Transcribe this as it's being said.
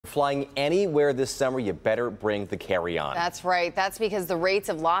flying anywhere this summer, you better bring the carry-on. That's right. That's because the rates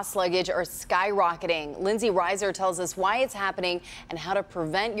of lost luggage are skyrocketing. Lindsay Reiser tells us why it's happening and how to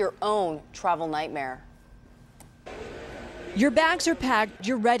prevent your own travel nightmare. Your bags are packed,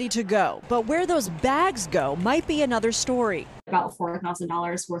 you're ready to go. But where those bags go might be another story. About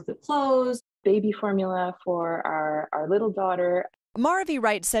 $4,000 worth of clothes. Baby formula for our little daughter. Marvi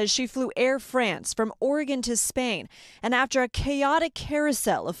Wright says she flew Air France from Oregon to Spain, and after a chaotic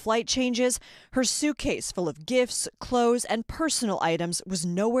carousel of flight changes, her suitcase full of gifts, clothes, and personal items was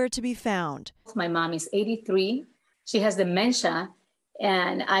nowhere to be found. My mom is 83. She has dementia,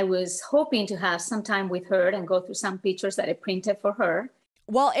 and I was hoping to have some time with her and go through some pictures that I printed for her.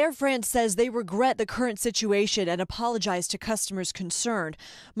 While Air France says they regret the current situation and apologize to customers concerned,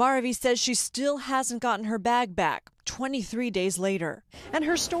 Marvi says she still hasn't gotten her bag back 23 days later. And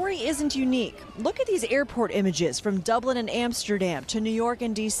her story isn't unique. Look at these airport images from Dublin and Amsterdam to New York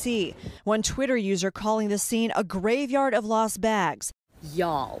and D.C. One Twitter user calling the scene a graveyard of lost bags.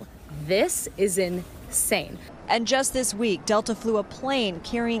 Y'all, this is insane. And just this week, Delta flew a plane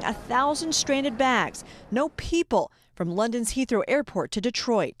carrying 1,000 stranded bags. No people. From London's Heathrow Airport to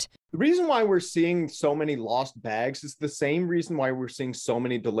Detroit. The reason why we're seeing so many lost bags is the same reason why we're seeing so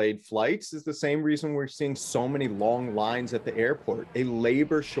many delayed flights, is the same reason we're seeing so many long lines at the airport. A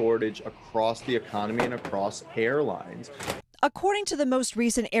labor shortage across the economy and across airlines. According to the most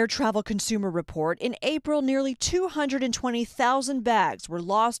recent Air Travel Consumer Report, in April, nearly 220,000 bags were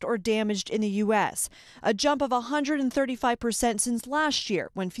lost or damaged in the U.S., a jump of 135% since last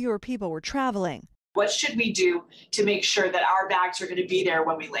year when fewer people were traveling. What should we do to make sure that our bags are going to be there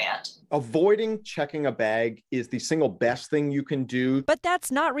when we land? Avoiding checking a bag is the single best thing you can do. But that's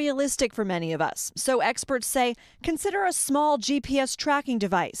not realistic for many of us. So experts say consider a small GPS tracking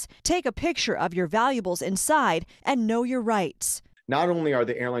device. Take a picture of your valuables inside and know your rights. Not only are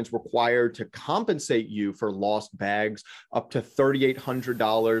the airlines required to compensate you for lost bags, up to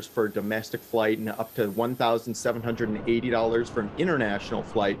 $3,800 for a domestic flight and up to $1,780 for an international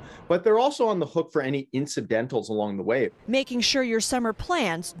flight, but they're also on the hook for any incidentals along the way. Making sure your summer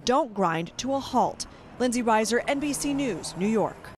plans don't grind to a halt. Lindsay Reiser, NBC News, New York.